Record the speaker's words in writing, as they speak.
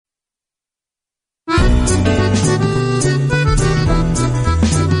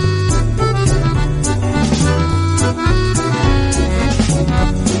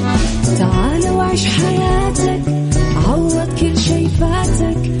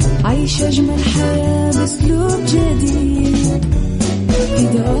عيش أجمل حياة بأسلوب جديد. في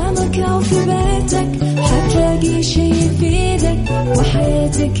دوامك أو في بيتك حتلاقي شي يفيدك،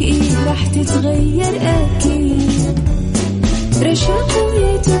 وحياتك إيه راح تتغير أكيد. رشاق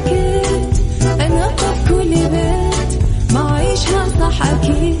ويتوكيت أنا في كل بيت، ما عيشها صح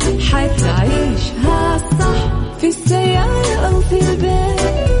أكيد حتعيشها صح. في السيارة أو في البيت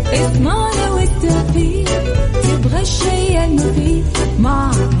اسمعنا والتوفيق، تبغى الشيء المفيد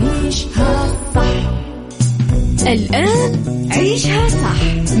ما عيشها صح. الآن عيشها صح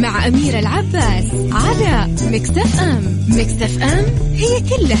مع أميرة العباس على ميكس اف ام. ميكس اف ام هي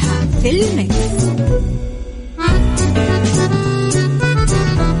كلها في الميكس.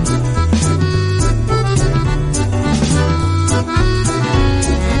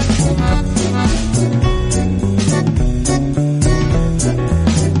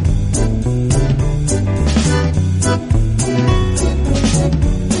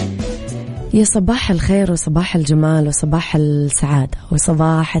 يا صباح الخير وصباح الجمال وصباح السعادة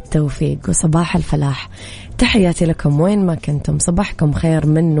وصباح التوفيق وصباح الفلاح. تحياتي لكم وين ما كنتم، صباحكم خير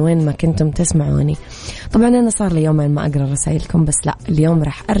من وين ما كنتم تسمعوني. طبعا أنا صار لي يومين ما أقرأ رسائلكم، بس لا اليوم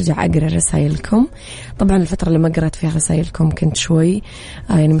راح أرجع أقرأ رسائلكم. طبعا الفترة اللي ما قرأت فيها رسائلكم كنت شوي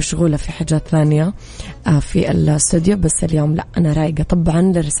يعني مشغولة في حاجات ثانية في الاستوديو، بس اليوم لا أنا رايقة طبعا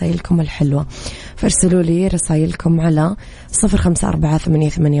لرسائلكم الحلوة. فارسلوا لي رسائلكم على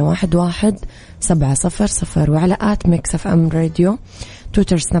 0548811700 وعلى ميكس اف ام راديو،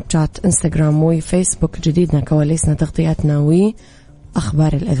 تويتر، سناب شات، انستغرام وفيسبوك. جديدنا، كواليسنا، تغطياتنا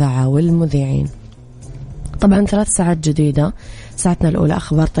وأخبار الإذاعة والمذيعين. طبعا 3 ساعات جديدة. ساعتنا الأولى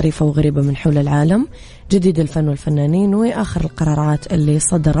أخبار طريفة وغريبة من حول العالم، جديد الفن والفنانين وآخر القرارات اللي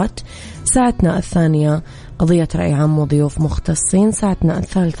صدرت. ساعتنا الثانية قضية رأي عام وضيوف مختصين. ساعتنا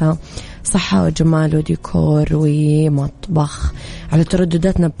الثالثة صحة وجمال وديكور ومطبخ. على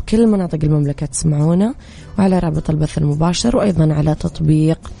تردداتنا بكل مناطق المملكة تسمعونا، وعلى رابط البث المباشر، وأيضا على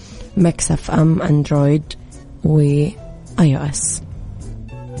تطبيق ميكس اف ام اندرويد واي او اس.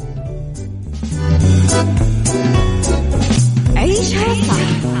 عيشها صح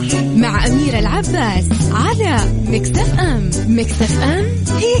مع أميرة العباس على ميكس اف ام. ميكس اف ام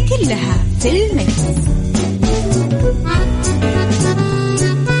هي كلها في الميكس.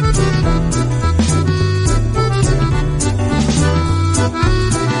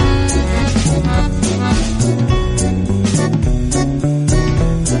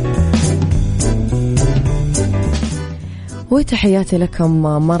 وتحياتي لكم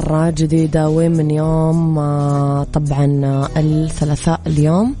مرة جديدة ومن يوم طبعا الثلاثاء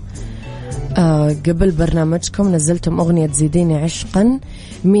اليوم. قبل برنامجكم نزلتم أغنية زيديني عشقا.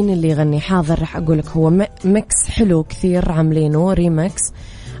 مين اللي يغني؟ حاضر رح أقولك. هو ميكس حلو كثير عاملينه ريمكس،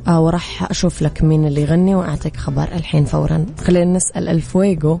 ورح أشوف لك مين اللي يغني وأعطيك خبر الحين فورا. خلينا نسأل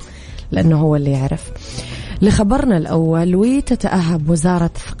الفويجو لأنه هو اللي يعرف. لخبرنا الأول، وتتأهب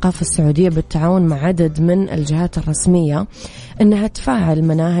وزارة الثقافة السعودية بالتعاون مع عدد من الجهات الرسمية أنها تفعل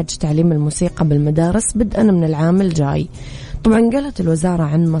مناهج تعليم الموسيقى بالمدارس بدءا من العام الجاي. طبعا قالت الوزارة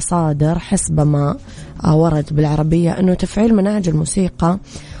عن مصادر حسب ما ورد بالعربية أنه تفعيل مناهج الموسيقى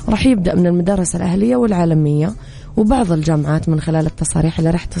راح يبدأ من المدارس الأهلية والعالمية وبعض الجامعات من خلال التصاريح اللي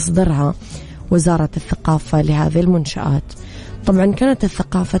راح تصدرها وزارة الثقافة لهذه المنشآت. طبعا كانت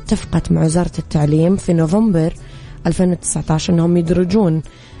الثقافة اتفقت مع وزارة التعليم في نوفمبر 2019 أنهم يدرجون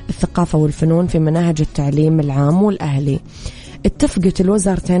الثقافة والفنون في مناهج التعليم العام والأهلي. اتفقت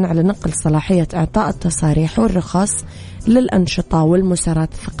الوزارتين على نقل صلاحية إعطاء التصاريح والرخص للأنشطة والمسارات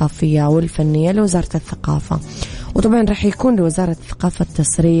الثقافية والفنية لوزارة الثقافة. وطبعا رح يكون لوزارة الثقافة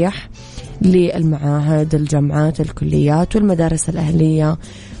التصريح للمعاهد، الجامعات، الكليات والمدارس الأهلية،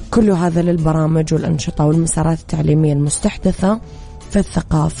 كل هذا للبرامج والأنشطة والمسارات التعليمية المستحدثة في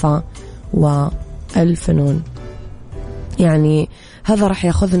الثقافة والفنون. يعني هذا راح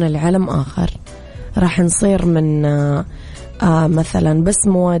ياخذنا لعالم آخر، راح نصير من مثلا بس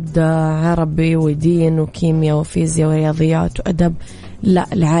مواد عربي ودين وكيمياء وفيزياء ورياضيات وأدب، لا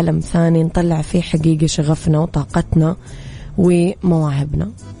العالم ثاني نطلع فيه حقيقة شغفنا وطاقتنا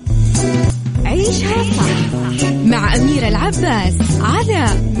ومواهبنا. عيشها صح مع أميرة العباس على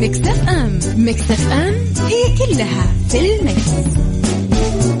ميكس اف ام. ميكس اف ام هي كلها في الميكس.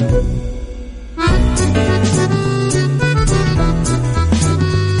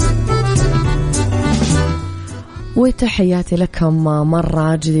 وتحياتي لكم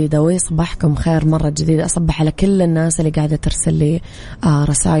مرة جديدة وصباحكم خير مرة جديدة. أصبح على كل الناس اللي قاعدة ترسل لي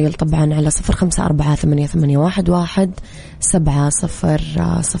رسائل طبعا على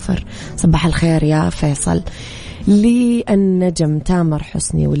 0548811700. صباح الخير يا فيصل. للنجم تامر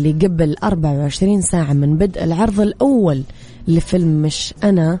حسني، واللي قبل 24 ساعة من بدء العرض الأول لفيلم مش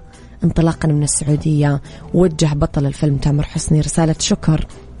أنا انطلاقا من السعودية وجه بطل الفيلم تامر حسني رسالة شكر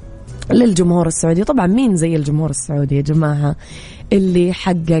للجمهور السعودي. طبعا مين زي الجمهور السعودي يا جماعة، اللي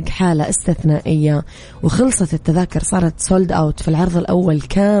حقق حالة استثنائية وخلصت التذاكر، صارت سولد أوت في العرض الأول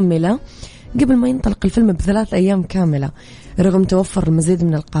كاملة قبل ما ينطلق الفيلم ب3 أيام كاملة، رغم توفر المزيد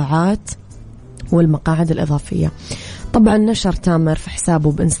من القاعات والمقاعد الإضافية. طبعا نشر تامر في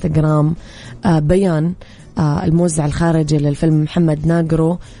حسابه بإنستغرام بيان الموزع الخارجي للفيلم محمد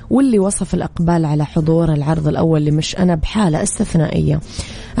ناقرو، واللي وصف الإقبال على حضور العرض الأول لمش أنا بحالة استثنائية.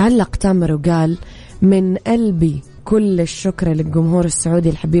 علق تامر وقال: من قلبي كل الشكر للجمهور السعودي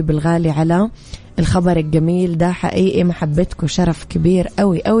الحبيب الغالي على الخبر الجميل ده، حقيقي محبتكم شرف كبير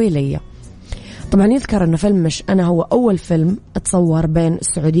قوي قوي ليا. طبعا يذكر أن فيلم مش أنا هو أول فيلم اتصور بين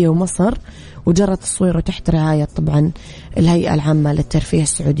السعودية ومصر، وجرى تصويره تحت رعاية طبعا الهيئة العامة للترفيه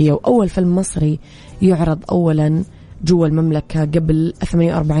السعودية، وأول فيلم مصري يعرض أولا جوا المملكة قبل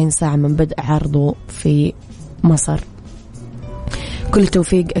 48 ساعة من بدء عرضه في مصر. كل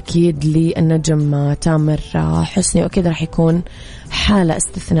توفيق أكيد للنجم تامر حسني، وأكيد راح يكون حالة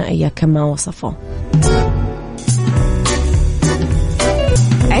استثنائية كما وصفه.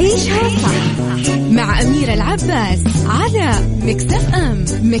 عيشها صح مع أميرة العباس على ميكس اف ام.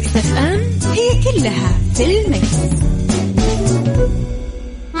 ميكس اف ام هي كلها في الميكس.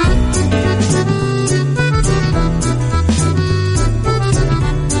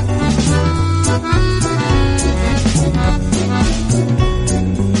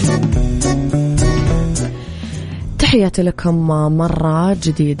 تحياتي لكم مرة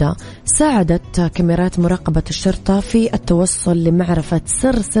جديدة. ساعدت كاميرات مراقبة الشرطة في التوصل لمعرفة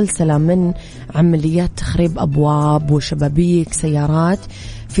سر سلسلة من عمليات تخريب أبواب وشبابيك سيارات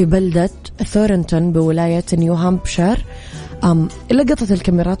في بلدة ثورنتون بولاية نيو هامبشير. لقطت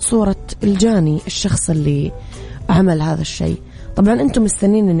الكاميرات صورة الجاني، الشخص اللي عمل هذا الشيء. طبعا أنتم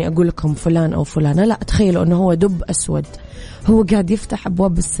مستنين أني أقول لكم فلان أو فلانة، لا، تخيلوا أنه هو دب أسود، هو قاعد يفتح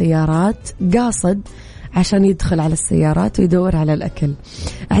أبواب السيارات قاصد عشان يدخل على السيارات ويدور على الأكل.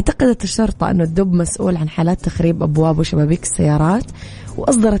 اعتقدت الشرطة أنه الدب مسؤول عن حالات تخريب أبواب وشبابيك السيارات،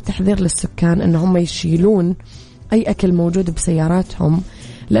 وأصدرت تحذير للسكان أنهم يشيلون أي أكل موجود بسياراتهم،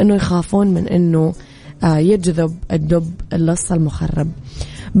 لأنه يخافون من أنه يجذب الدب اللص المخرب.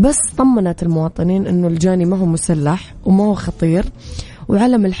 بس طمنت المواطنين أنه الجاني ما هو مسلح وما هو خطير،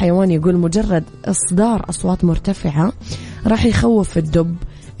 وعلم الحيوان يقول مجرد إصدار أصوات مرتفعة راح يخوف الدب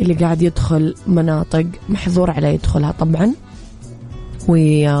اللي قاعد يدخل مناطق محظور عليه يدخلها طبعا،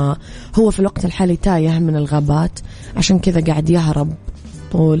 وهو في الوقت الحالي تايه من الغابات، عشان كذا قاعد يهرب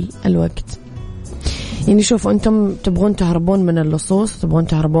طول الوقت. يعني شوفوا، أنتم تبغون تهربون من اللصوص، تبغون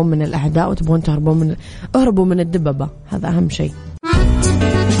تهربون من الأعداء، وتبغون تهربون اهربوا من الدببة، هذا أهم شيء.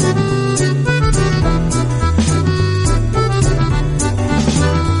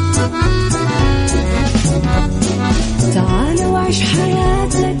 تعال وعيش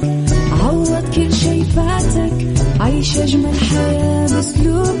حياتك، عوض كل شي فاتك، عيش أجمل حياة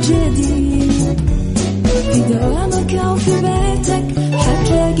بأسلوب جديد. في دوامك أو في بيتك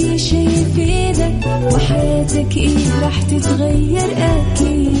حتلاقي شي يفيدك، وحياتك راح تتغير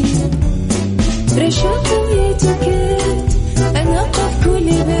أكيد. رشاق ويتوكيت أنا في كل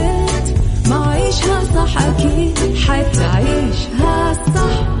بيت، ما عيشها صح أكيد حتعيشها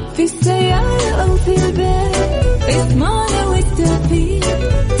صح. في السيارة أو في البيت اسمعنا والتوفيق،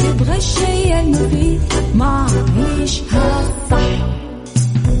 تبغى الشيء المفيد ما عيشها صح.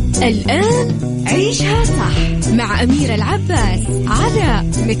 الآن عيشها صح مع أميرة العباس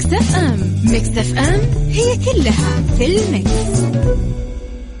على ميكس اف ام. ميكس اف ام هي كلها في الميكس.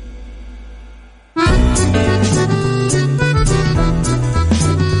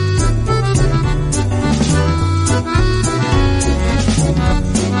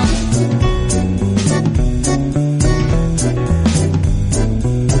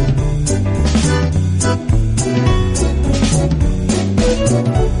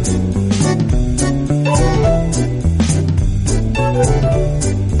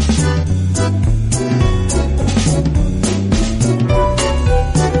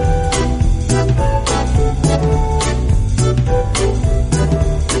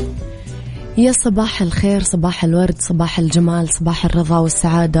 يا صباح الخير، صباح الورد، صباح الجمال، صباح الرضا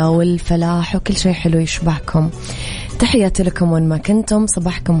والسعادة والفلاح وكل شيء حلو يشبهكم. تحياتي لكم وين ما كنتم،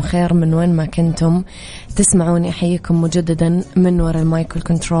 صباحكم خير من وين ما كنتم تسمعوني. أحييكم مجددا من وراء المايك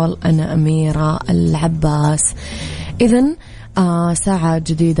والكنترول، أنا أميرة العباس. إذن ساعة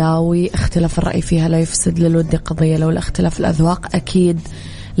جديدة واختلاف الرأي فيها لا يفسد للود قضية، لو الاختلاف الأذواق أكيد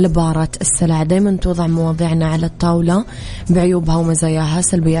لبارة السلع. دايما توضع مواضيعنا على الطاولة بعيوبها ومزاياها،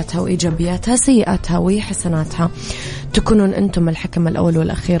 سلبياتها وإيجابياتها، سيئاتها وحسناتها. تكونون أنتم الحكم الأول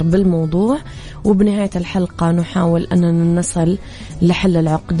والأخير بالموضوع، وبنهاية الحلقة نحاول أننا نصل لحل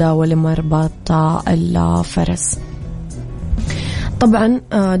العقدة ولمربط الفرس. طبعا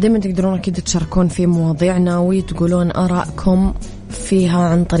دايما تقدرون أكيد تشاركون في مواضيعنا وتقولون آراءكم فيها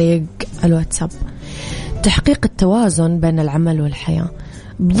عن طريق الواتساب. تحقيق التوازن بين العمل والحياة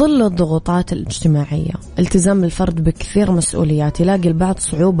بظل الضغوطات الاجتماعية، التزام الفرد بكثير مسؤوليات، يلاقي البعض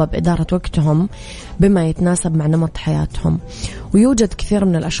صعوبة بإدارة وقتهم بما يتناسب مع نمط حياتهم، ويوجد كثير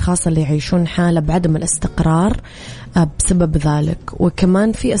من الأشخاص اللي يعيشون حالة بعدم الاستقرار بسبب ذلك.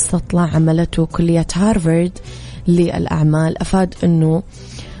 وكمان في استطلاع عملته كلية هارفارد للأعمال أفاد أنه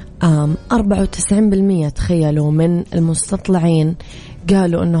 94% تخيلوا من المستطلعين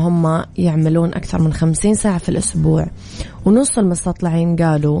قالوا أنه هم يعملون أكثر من 50 ساعة في الأسبوع، ونص المستطلعين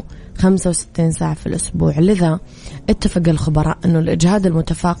قالوا 65 ساعة في الأسبوع. لذا اتفق الخبراء أنه الإجهاد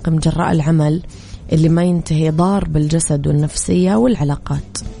المتفاقم جراء العمل اللي ما ينتهي ضار بالجسد والنفسية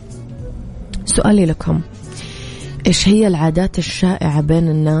والعلاقات. سؤالي لكم، إيش هي العادات الشائعة بين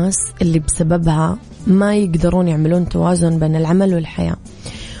الناس اللي بسببها ما يقدرون يعملون توازن بين العمل والحياة؟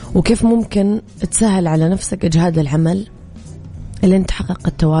 وكيف ممكن تسهل على نفسك إجهاد العمل لين تحقق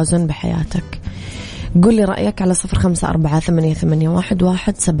التوازن بحياتك؟ قول لي رأيك على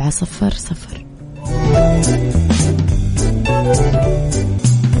 0548811700.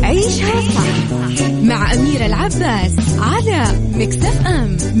 عيشها صح مع أميرة العباس على ميكس اف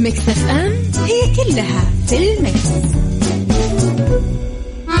ام. ميكس اف ام هي كلها في الميكس.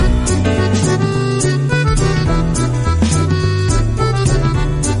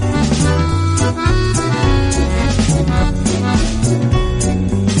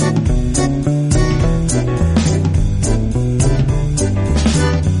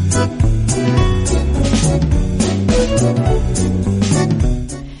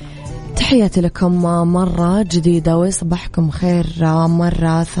 تحياتي لكم مرة جديدة وصباحكم خير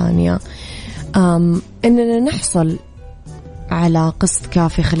مرة ثانية. إننا نحصل على قسط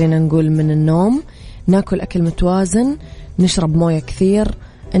كافي خلينا نقول من النوم، ناكل أكل متوازن، نشرب موية كثير،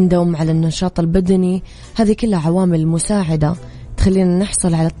 ندوم على النشاط البدني، هذه كلها عوامل مساعدة تخلينا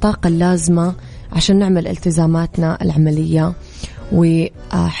نحصل على الطاقة اللازمة عشان نعمل التزاماتنا العملية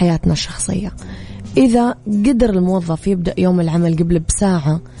وحياتنا الشخصية. إذا قدر الموظف يبدأ يوم العمل قبل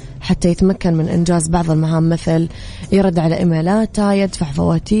بساعة حتى يتمكن من إنجاز بعض المهام، مثل يرد على إيميلاته، يدفع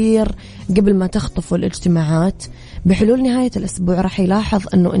فواتير قبل ما تخطف الاجتماعات، بحلول نهاية الأسبوع راح يلاحظ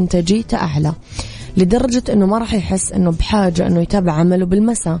أنه إنتاجيته أعلى، لدرجة أنه ما راح يحس أنه بحاجة أنه يتابع عمله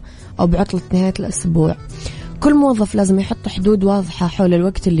بالمساء أو بعطلة نهاية الأسبوع. كل موظف لازم يحط حدود واضحة حول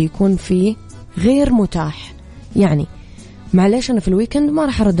الوقت اللي يكون فيه غير متاح. يعني معليش أنا في الويكند ما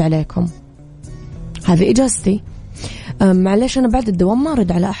راح أرد عليكم، هذه إجازتي. معليش أنا بعد الدوام ما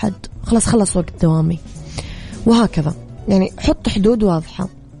أرد على أحد، خلص وقت دوامي، وهكذا. يعني حط حدود واضحة.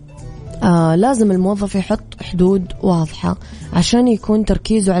 لازم الموظف يحط حدود واضحة عشان يكون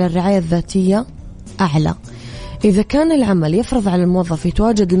تركيزه على الرعاية الذاتية أعلى. إذا كان العمل يفرض على الموظف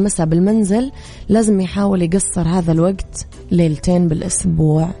يتواجد المساء بالمنزل، لازم يحاول يقصر هذا الوقت 2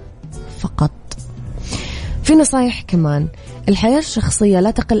 بالأسبوع فقط. في نصايح كمان، الحياة الشخصية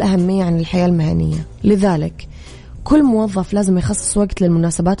لا تقل أهمية عن الحياة المهنية، لذلك كل موظف لازم يخصص وقت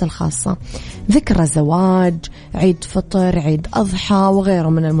للمناسبات الخاصة، ذكرى زواج، عيد فطر، عيد أضحى وغيره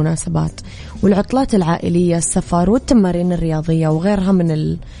من المناسبات، والعطلات العائلية، السفر والتمارين الرياضية وغيرها من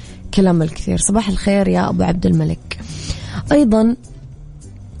الكلام الكثير. صباح الخير يا أبو عبد الملك. أيضا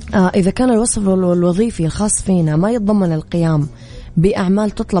إذا كان الوصف الوظيفي الخاص فينا ما يتضمن القيام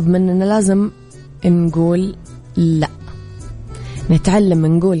بأعمال تطلب مننا، لازم نقول لا، نتعلم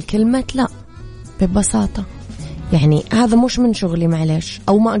نقول كلمة لا ببساطة. يعني هذا مش من شغلي معلش،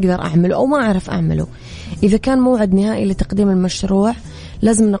 أو ما أقدر أعمله أو ما أعرف أعمله. إذا كان موعد نهائي لتقديم المشروع،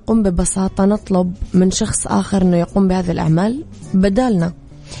 لازم نقوم ببساطة نطلب من شخص آخر أنه يقوم بهذه الأعمال بدالنا.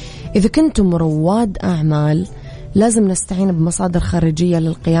 إذا كنتم رواد أعمال، لازم نستعين بمصادر خارجية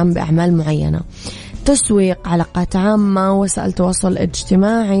للقيام بأعمال معينة، تسويق، علاقات عامة، وسائل تواصل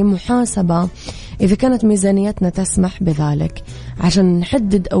اجتماعي، محاسبة، إذا كانت ميزانيتنا تسمح بذلك، عشان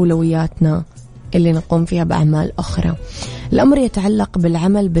نحدد أولوياتنا اللي نقوم فيها بأعمال أخرى. الأمر يتعلق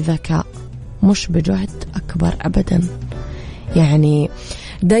بالعمل بذكاء مش بجهد أكبر أبدا. يعني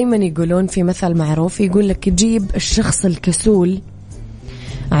دايما يقولون في مثل معروف يقول لك جيب الشخص الكسول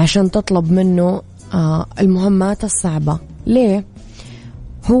عشان تطلب منه المهمات الصعبة. ليه؟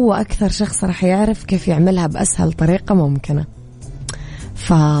 هو أكثر شخص رح يعرف كيف يعملها بأسهل طريقة ممكنة.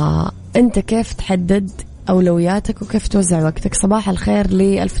 فأنت كيف تحدد أولوياتك وكيف توزع وقتك. صباح الخير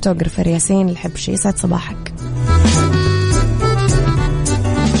للفوتوغرافر ياسين الحبشي، يسعد صباحك.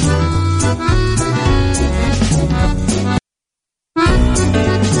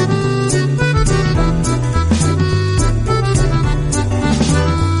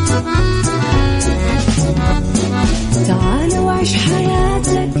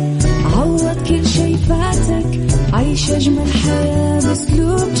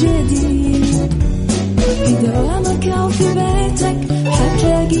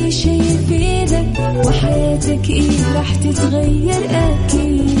 تتغير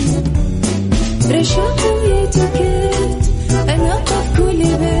أكيد. رشاق ويتوكيت أنا قف كل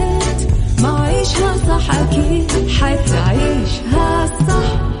بيت ما عيشها صح أكيد حتعيشها صح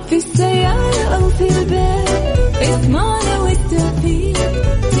في السيارة أو في البيت اسمعنا والتوفيق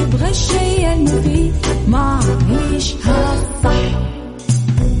تبغى الشيء المفيد ما عيشها صح.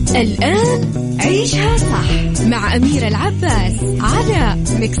 الآن عيشها صح مع أميرة العباس على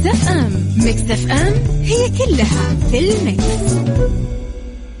ميكس اف ام. ميكس اف ام هي كلها في الميكس.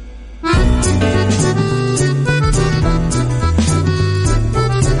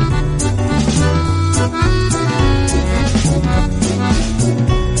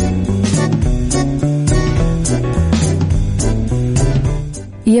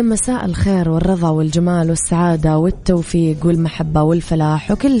 يا مساء الخير والرضا والجمال والسعادة والتوفيق والمحبة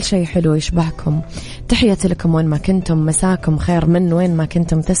والفلاح وكل شيء حلو يشبهكم. تحياتي لكم وين ما كنتم، مساكم خير من وين ما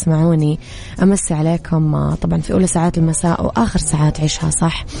كنتم تسمعوني. أمسي عليكم طبعا في أولى ساعات المساء وآخر ساعات عيشها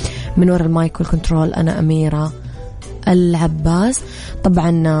صح. من وراء المايك والكنترول أنا أميرة العباس.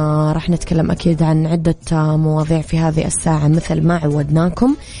 طبعا راح نتكلم أكيد عن عدة مواضيع في هذه الساعة مثل ما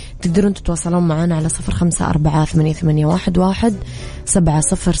عودناكم. تقدرون تتواصلون معنا على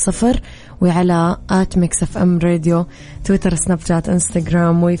 0548811700 وعلى @mixfm راديو، تويتر، سناب شات،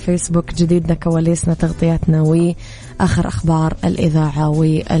 انستغرام وفيسبوك. جديدنا، كواليسنا، تغطياتنا وآخر أخبار الإذاعة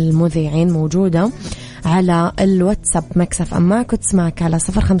والمذيعين موجودة على الواتساب مكسف أم معك وتسمعك على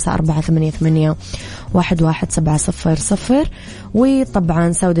 0548811700.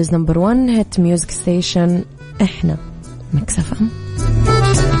 وطبعا سعوديز نمبر 1 هيت ميوزك ستيشن إحنا مكسف أم.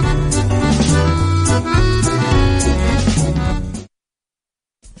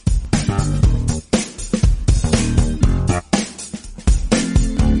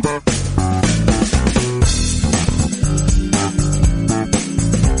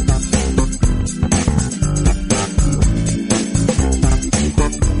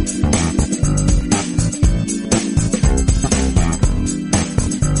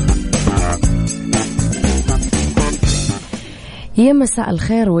 يا مساء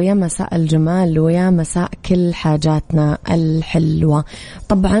الخير ويا مساء الجمال ويا مساء كل حاجاتنا الحلوة.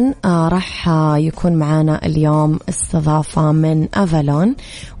 طبعا راح يكون معانا اليوم استضافة من أفالون،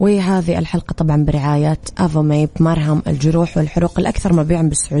 وهذه الحلقة طبعا برعاية أفوميب، مرهم الجروح والحروق الأكثر مبيعا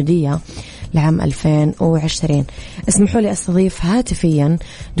بالسعودية لعام 2020. اسمحوا لي أستضيف هاتفيا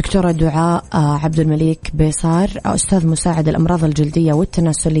دكتورة دعاء عبد الملك بيصار، أستاذ مساعد الأمراض الجلدية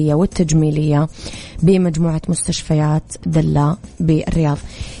والتناسلية والتجميلية بمجموعة مستشفيات دلة بالرياض.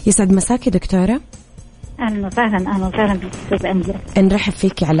 يسعد مساكي دكتورة. أهلا وسهلا. أهلا وسهلا بك أستاذ أميرة. نرحب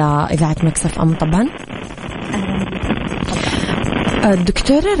فيك على إذاعة مكسف أم. طبعا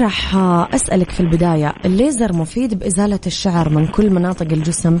دكتورة راح أسألك في البداية، الليزر مفيد بإزالة الشعر من كل مناطق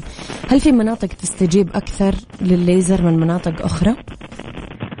الجسم، هل في مناطق تستجيب أكثر للليزر من مناطق أخرى؟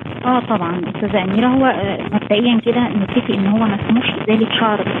 طبعا أستاذة أميرة، هو مبدئيا كده نتفق إن هو ما اسموش إزالة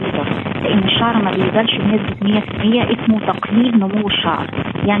شعر بالليزر، لأن الشعر ما بيزالش بنسبة 100%، اسمه تقليل نمو الشعر.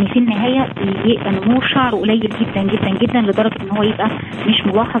 يعني في النهاية بيبقى نمو الشعر قليل جدا جدا جدا لدرجة إن هو يبقى مش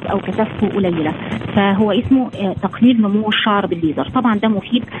ملاحظ أو كثافته قليلة، فهو اسمه تقليل نمو الشعر بالليزر. طبعا ده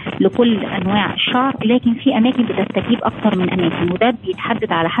مفيد لكل أنواع الشعر، لكن في أماكن بتستجيب أكثر من أماكن، وده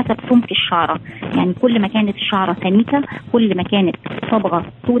بيتحدد على حسب سمك الشعرة. يعني كل ما كانت الشعرة سميكة، كل ما كانت صبغة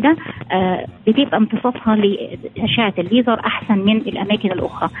سودة، بتبقى امتصاصها لأشعة الليزر أحسن من الأماكن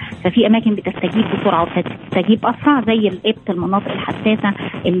الأخرى. ففي أماكن بتستجيب بسرعة وبتستجيب أسرع زي الإبط، المناطق الحساسة،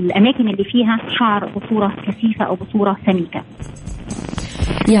 الأماكن اللي فيها شعر بصورة كثيفة أو بصورة سميكة.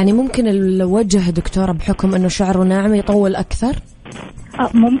 يعني ممكن الوجه دكتورة بحكم أنه شعره ناعم يطول أكثر؟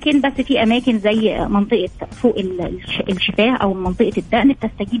 ممكن، بس في أماكن زي منطقة فوق الشفاه أو منطقة الدقن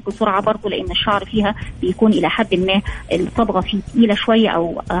بتستجيب بسرعة برضو، لأن الشعر فيها بيكون إلى حد ما الصبغة فيه تقيلة شوية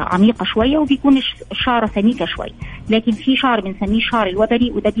أو عميقة شوية، وبيكون الشعر سميكة شوية. لكن في شعر بنسميه الشعر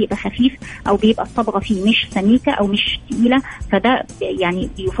الوبري، وده بيبقى خفيف أو بيبقى الصبغة فيه مش سميكة أو مش تقيلة، فده يعني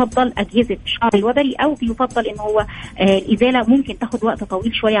بيفضل أجهزة الشعر الوبري، أو بيفضل إن هو الإزالة ممكن تاخد وقت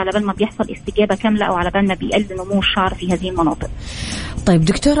طويل شوية على بال ما بيحصل استجابة كاملة أو على بال ما بيقل نمو الشعر في هذه المناطق. طيب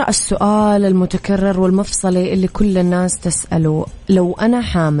دكتورة، السؤال المتكرر والمفصلي اللي كل الناس تسأله، لو أنا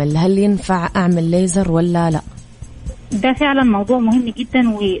حامل هل ينفع أعمل ليزر ولا لا؟ ده فعلا موضوع مهم جدا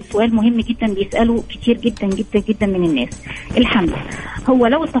وسؤال مهم جدا بيسأله كتير جدا جدا جدا من الناس. الحمل هو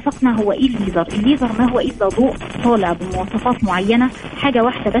لو اتفقنا هو ايه الليزر ما هو الا ضوء طالع بمواصفات معينه، حاجه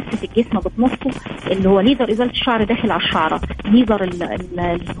واحده بس في الجسم بتمصه، اللي هو ليزر ازاله الشعر داخل على الشعره، ليزر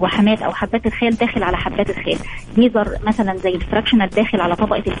الوحمات او حبات الخيل داخل على حبات الخيل، ليزر مثلا زي الفراكشنال داخل على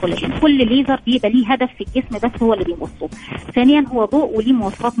طبقه الكولاجين. كل ليزر بيبقى ليه هدف في الجسم بس هو اللي بيمصه. ثانيا هو ضوء وليه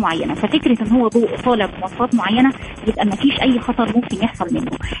مواصفات معينه، ففكره ان هو ضوء طالع بمواصفات معينه يبقى ما فيش اي خطر ممكن يحصل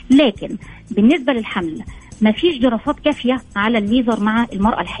منه. لكن بالنسبه للحمل ما فيش دراسات كافيه على الليزر مع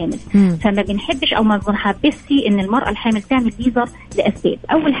المراه الحامل، فما بنحبش او ما بنحبسش ان المراه الحامل تعمل ليزر لاسباب.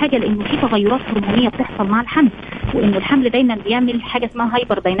 اول حاجه لانه في تغيرات هرمونيه بتحصل مع الحمل، وانه الحمل دايما بيعمل حاجه اسمها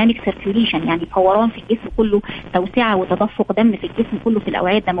هايبر دايناميك سيركيوليشن، يعني فوران في الجسم كله، توسعه وتدفق دم في الجسم كله في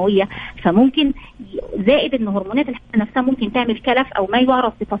الاوعيه الدمويه، فممكن زائد ان هرمونات الحمل نفسها ممكن تعمل كلف او ما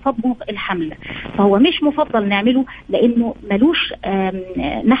يعرف بتصبغ الحمل. فهو مش مفضل نعمله لانه ملوش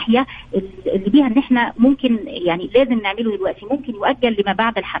ناحيه اللي بيها ان احنا ممكن يعني لازم نعمله دلوقتي، ممكن يؤجل لما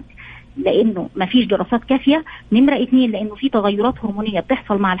بعد الحمل لانه ما فيش دراسات كافيه. نمره 2 لانه في تغيرات هرمونيه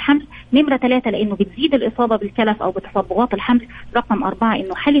بتحصل مع الحمل. نمره 3 لانه بتزيد الاصابه بالكلف او بتصبغات الحمل. رقم 4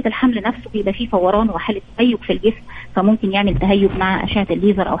 انه حاله الحمل نفسه بيبقى فيه فوران وحاله تهيج في الجسم، فممكن يعمل تهيج مع اشعه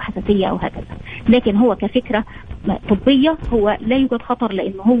الليزر او حساسيه او هكذا. لكن هو كفكره طبيه هو لا يوجد خطر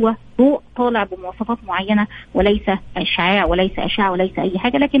لانه هو ضوء طالع بمواصفات معينه وليس اشعاع وليس اشعه وليس اي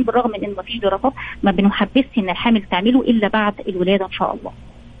حاجه. لكن بالرغم من انه ما فيش دراسات ما بنحبسش ان الحامل تعمله الا بعد الولاده ان شاء الله.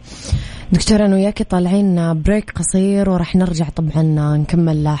 دكتورة أنا وياكي طالعين بريك قصير ورح نرجع طبعا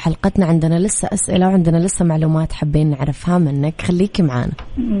نكمل حلقتنا. عندنا لسه أسئلة وعندنا لسه معلومات حابين نعرفها منك، خليكي معانا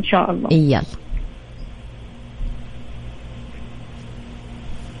إن شاء الله. يلا.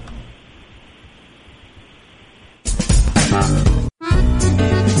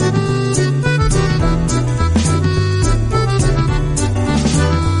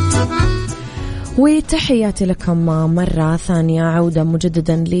 وتحياتي لكم مرة ثانية، عودة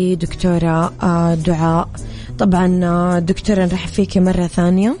مجددا لدكتورة دعاء. طبعا دكتورة نرحب فيكي مرة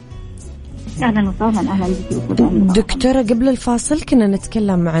ثانية. أهلا وسهلا. أهلا بك دكتورة. قبل الفاصل كنا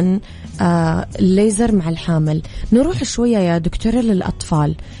نتكلم عن الليزر مع الحامل، نروح شوية يا دكتورة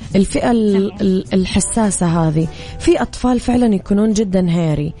للأطفال، الفئة الحساسة هذه. في أطفال فعلا يكونون جدا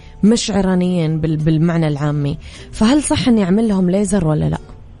هيري، مش عرانيين بالمعنى العامي، فهل صح أن يعمل لهم ليزر ولا لا؟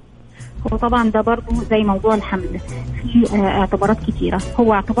 هو طبعا ده برضو زي موضوع الحمل في اعتبارات كتيرة.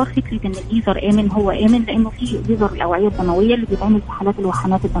 هو اعتبار فكرة ان الليزر آمن، هو آمن لانه في ليزر الاوعية الدموية اللي بيتعمل في حالات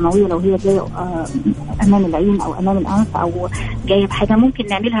الوحمات الدموية لو هي جاية امام العين او امام الانف او جاية بحاجة ممكن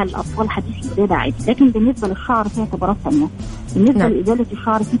نعملها للاطفال حديث الولادة عادي. لكن بالنسبة للشعر في اعتبارات ثانية. بالنسبة لإزالة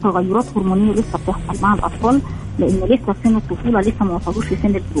الشعر في تغيرات هرمونية لسه بتحصل مع الاطفال لانه لسه في سن الطفولة، لسه ما وصلوش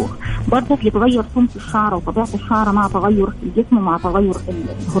لسن البلوغ. برضه بيتغير سمك الشعر وطبيعة الشعر مع تغير الجسم ومع تغير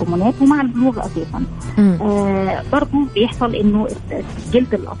الهرمونات ومع البلوغ اساسا. برضه بيحصل انه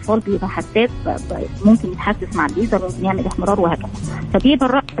جلد الاطفال بيبقى حساس، ممكن يتحسس مع الليزر، ممكن يعمل احمرار وهكذا. فبيبقى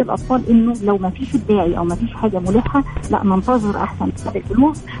الرأي الاطفال انه لو ما فيش الداعي او ما فيش حاجه ملحه لا ننتظر احسن بعد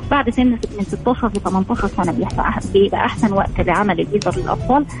البلوغ. بعد سن من 16 ل 18 سنه بيبقى احسن وقت لعمل الليزر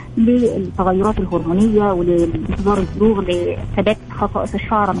للاطفال للتغيرات الهرمونيه ولانتظار البلوغ، لثبات خصائص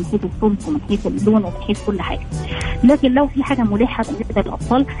الشعر من حيث السمك ومن حيث اللون ومن حيث كل حاجه. لكن لو في حاجه ملحه بالنسبه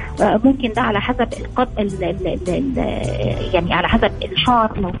للاطفال ممكن ده على حسب يعني على حسب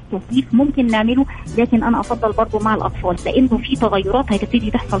الشعر، لو كثيف ممكن نعمله. لكن انا افضل برضو مع الاطفال لانه في تغيرات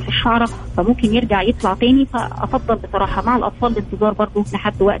هتبتدي تحصل في الشعر فممكن يرجع يطلع تاني، فافضل بصراحه مع الاطفال الانتظار برضو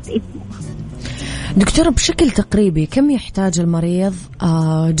لحد وقت البلوغ. دكتورة بشكل تقريبي كم يحتاج المريض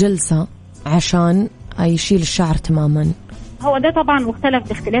جلسة عشان يشيل الشعر تماما؟ هو ده طبعا مختلف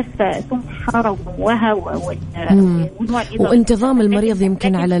باختلاف سمك الشعر ونموها ونوع الإزر وانتظام المريض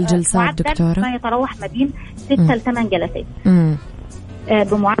يمكن على الجلسات دكتورة ما يتراوح ما بين 6 ل 8 جلسات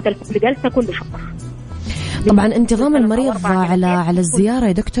بمعدل كل جلسة كل شهر. طبعا انتظام المريض على الزيارة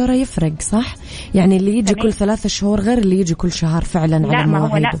يا دكتورة يفرق صح؟ يعني اللي يجي كل 3 شهور غير اللي يجي كل شهر فعلا على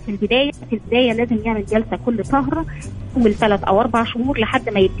مواعيده. لا في البداية لازم يعمل جلسة كل شهر أول 3 أو 4 شهور لحد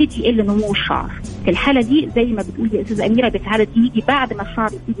ما يبتدي يقل نمو الشعر. في الحالة دي زي ما بتقول يا أستاذة أميرة، في الحالة دي يجي بعد ما الشعر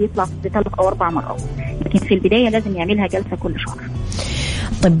يبتدي يطلع ب3 أو 4 مرات، لكن في البداية لازم يعملها جلسة كل شهر.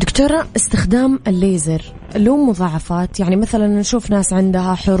 طيب دكتورة، استخدام الليزر له مضاعفات؟ يعني مثلا نشوف ناس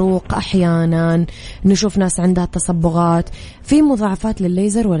عندها حروق أحيانا، نشوف ناس عندها تصبغات، في مضاعفات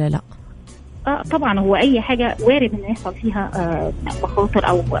للليزر ولا لا؟ طبعا هو اي حاجه وارد ان يحصل فيها مخاطر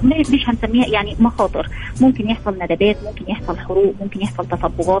او مش هنسميها يعني مخاطر. ممكن يحصل ندبات، ممكن يحصل حروق، ممكن يحصل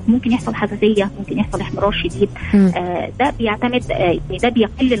تصبغات، ممكن يحصل حساسيه، ممكن يحصل احمرار شديد. ده بيعتمد، ده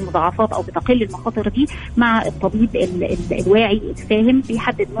بيقل المضاعفات او بتقل المخاطر دي مع الطبيب الواعي الفاهم.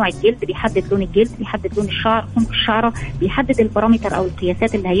 بيحدد نوع الجلد، بيحدد لون الجلد، بيحدد لون الشعر، سمك الشعره، بيحدد البارامتر او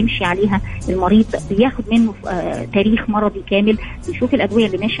القياسات اللي هيمشي عليها المريض، بياخد منه تاريخ مرضي كامل، بيشوف الادويه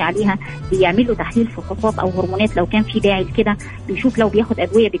اللي ماشي عليها، بيعمل له تحليل فحوصات او هرمونات لو كان في داعي لكده، بيشوف لو بياخد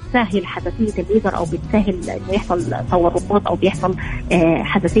ادويه بتسهل حساسيه الليزر او بتسهل انه يحصل تورطات او بيحصل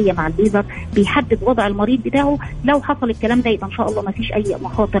حساسيه مع الليزر، بيحدد وضع المريض بتاعه. لو حصل الكلام ده يبقى ان شاء الله ما فيش اي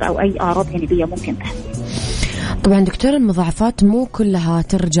مخاطر او اي اعراض جانبيه ممكن تحصل. طبعا دكتور، المضاعفات مو كلها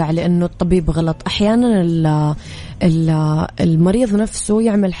ترجع لأنه الطبيب غلط. أحيانا المريض نفسه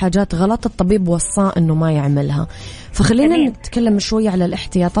يعمل حاجات غلط الطبيب وصاه أنه ما يعملها. فخلينا نتكلم شوية على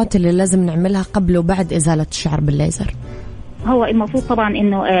الاحتياطات اللي لازم نعملها قبل وبعد إزالة الشعر بالليزر. هو المفروض طبعا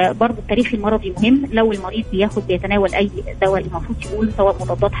انه برضه التاريخ المرضي مهم. لو المريض بيتناول اي دواء المفروض يقول سواء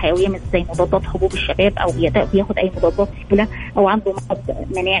مضادات حيويه مثل زي مضادات حبوب الشباب، او بياخد اي مضادات سكله، او عنده مرض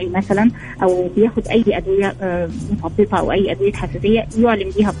مناعي مثلا، او بياخد اي ادويه مثبطه او اي ادويه حساسيه، يعلم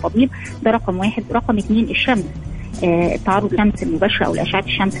بيها الطبيب. ده رقم واحد. رقم 2 الشمس، التعرض للشمس المباشرة أو لأشعة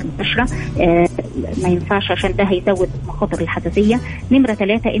الشمس المباشرة ما ينفعش عشان ده هيزود مخاطر الحساسية. نمرة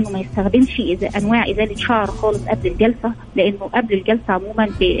 3 إنه ما يستخدمش أنواع إزالة شعر خالص قبل الجلسة، لأنه قبل الجلسة عموما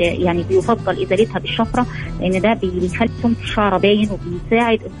يعني بيفضل إزالتها بالشفرة، لأن ده بيخلي سمك الشعر باين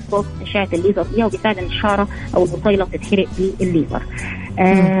وبيساعد امتصاص أشعة الليزر فيها، وبيساعد إن الشعرة أو البصيلة تتحرق بالليزر.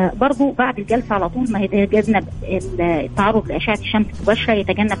 برضو بعد الجلسة على طول ما يتجنب التعرض لأشعة الشمس المباشرة،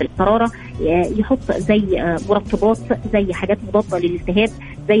 يتجنب الحرارة، يحط زي مرطبات، زي حاجات مضادة للالتهاب،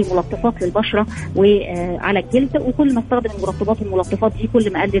 زي ملطفات للبشرة وعلى الجلد. وكل ما استخدم المرطبات والملطفات دي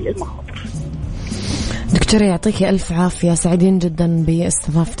كل ما قلل المخاطر. دكتورة يعطيكي ألف عافية، سعيدين جدا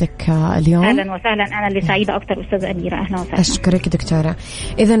باستضافتك اليوم. أهلا وسهلا، أنا اللي سعيدة أكتر أستاذة أميرة. أهلا وسهلا. أشكرك دكتورة.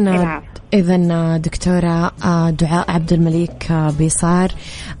 إذن دكتورة دعاء عبد الملك بيصار،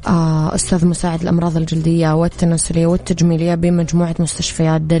 أستاذ مساعد الأمراض الجلدية والتناسلية والتجميلية بمجموعة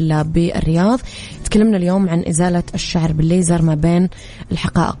مستشفيات دلة بالرياض. تكلمنا اليوم عن إزالة الشعر بالليزر ما بين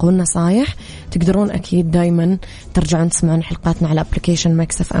الحقائق والنصايح. تقدرون أكيد دايما ترجعون تسمعون حلقاتنا على أبليكيشن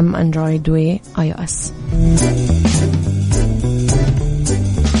ميكس اف ام أندرويد وآي أو إس.